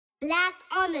Black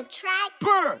on the track.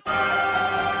 Burn.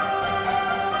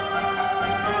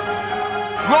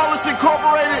 Lawless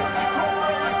Incorporated.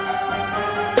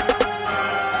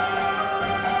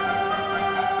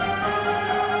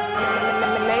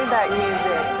 Maybach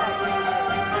music.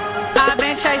 I've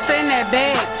been chasing that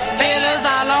bag, hitters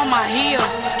all on my heels.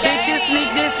 Bitches sneak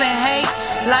this and hate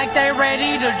like they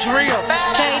ready to drill.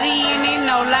 Katie in it,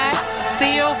 no lie,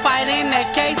 still fighting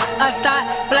that case. A thought,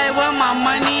 play with my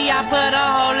money, I put a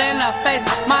hole in her face.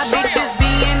 My bitches be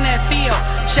in that field,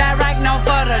 Chirac known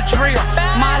for the drill.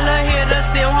 My little hitter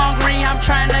still hungry, I'm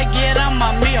trying to get him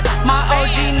a meal. My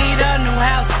OG need a new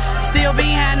house, still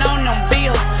behind on them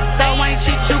bills. So ain't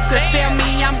shit you could tell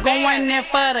me, I'm going in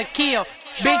for the kill.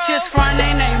 Bitches front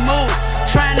and they move,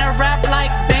 tryna rap like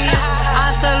Bandz.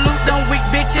 I salute them weak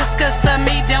bitches, cause to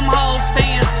me them hoes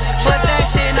fans. Put that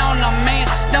shit on the man,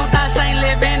 them thoughts ain't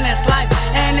living this life.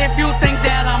 And if you think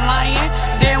that I'm lying,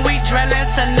 then we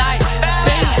drillin' tonight.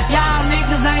 Y'all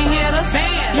niggas ain't hitters,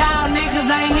 y'all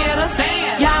niggas ain't hitters,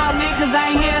 y'all niggas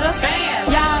ain't hitters,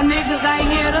 y'all niggas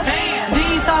ain't hitters.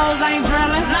 These hoes ain't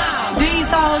drillin', these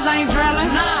hoes ain't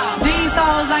drillin', these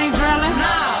hoes ain't drillin',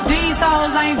 these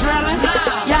hoes ain't drillin'.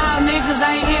 Y'all niggas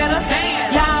ain't hitters,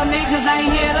 y'all niggas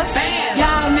ain't hitters,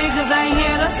 y'all niggas ain't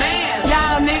hitters,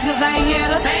 y'all niggas ain't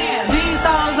hitters. These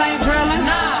hoes ain't drillin',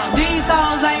 these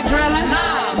hoes ain't drillin',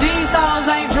 these hoes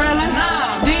ain't drillin',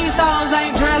 these hoes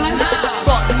ain't drillin'.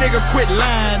 Fuck nigga, quit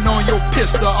lying on your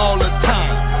pistol all the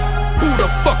time. Who the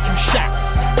fuck you shot?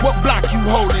 What block you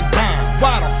holding down?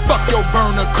 Why the fuck your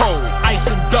burner cold? Ice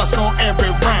and dust on every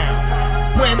round.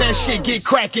 When that shit get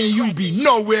crackin', you be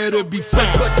nowhere to be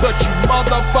found. But you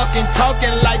motherfucking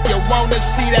talking like you wanna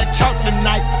see that chalk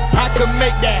tonight. I could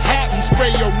make that happen, spray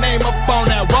your name up on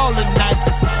that wall tonight.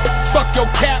 Fuck your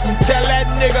captain, tell that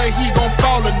nigga he gon'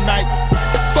 fall tonight.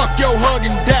 Fuck your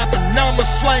hugging dapper, now I'ma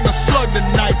slang a slug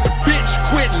tonight. Bitch,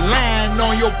 quit lying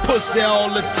on your pussy all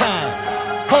the time.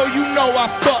 Oh, you know I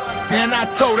fuck, and I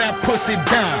told that pussy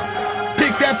down.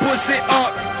 Pick that pussy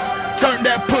up, turn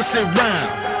that pussy round.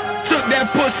 Took that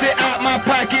pussy out my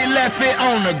pocket, left it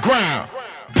on the ground.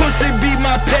 Pussy be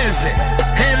my peasant,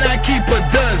 and I keep a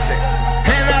dozen.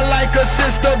 And I like her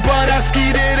sister, but I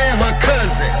skeeted in her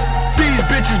cousin. These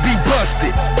bitches be busted,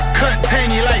 cut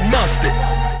tangy like mustard.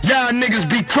 Y'all niggas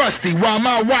be crusty, while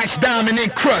my watch diamond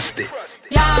encrusted.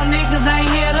 Y'all niggas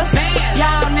ain't hitters,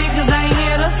 y'all niggas ain't